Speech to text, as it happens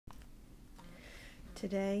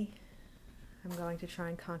Today, I'm going to try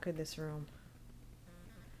and conquer this room.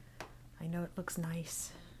 I know it looks nice,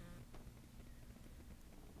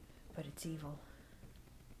 but it's evil.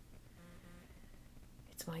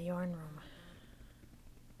 It's my yarn room.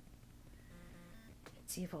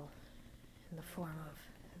 It's evil in the form of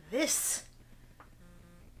this.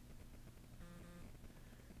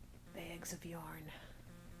 Bags of yarn.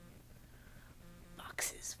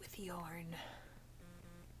 Boxes with yarn.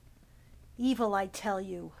 Evil, I tell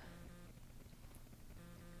you.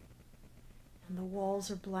 And the walls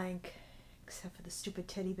are blank, except for the stupid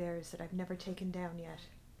teddy bears that I've never taken down yet.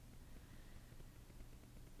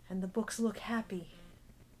 And the books look happy.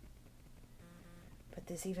 But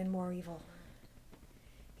there's even more evil.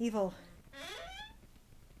 Evil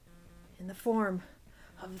in the form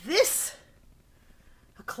of this.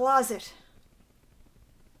 A closet.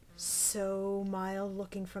 So mild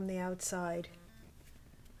looking from the outside,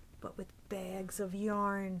 but with bags of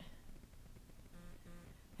yarn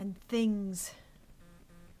and things,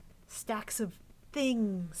 stacks of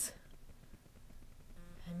things,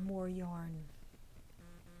 and more yarn.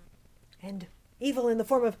 And evil in the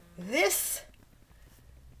form of this.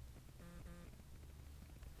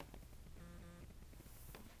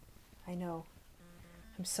 I know.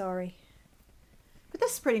 I'm sorry. But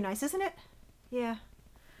this is pretty nice, isn't it? Yeah.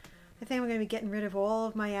 I think I'm going to be getting rid of all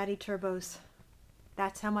of my Addy Turbos.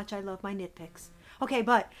 That's how much I love my knit picks. Okay,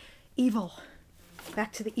 but evil.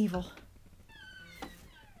 Back to the evil.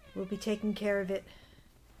 We'll be taking care of it.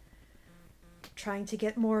 Trying to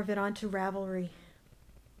get more of it onto Ravelry.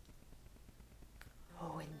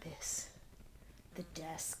 Oh, and this. The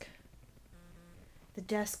desk. The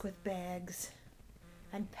desk with bags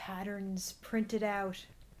and patterns printed out.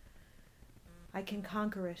 I can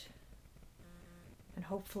conquer it. And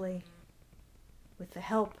hopefully, with the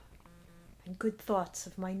help and good thoughts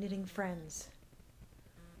of my knitting friends,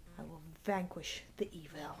 I will vanquish the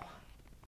evil.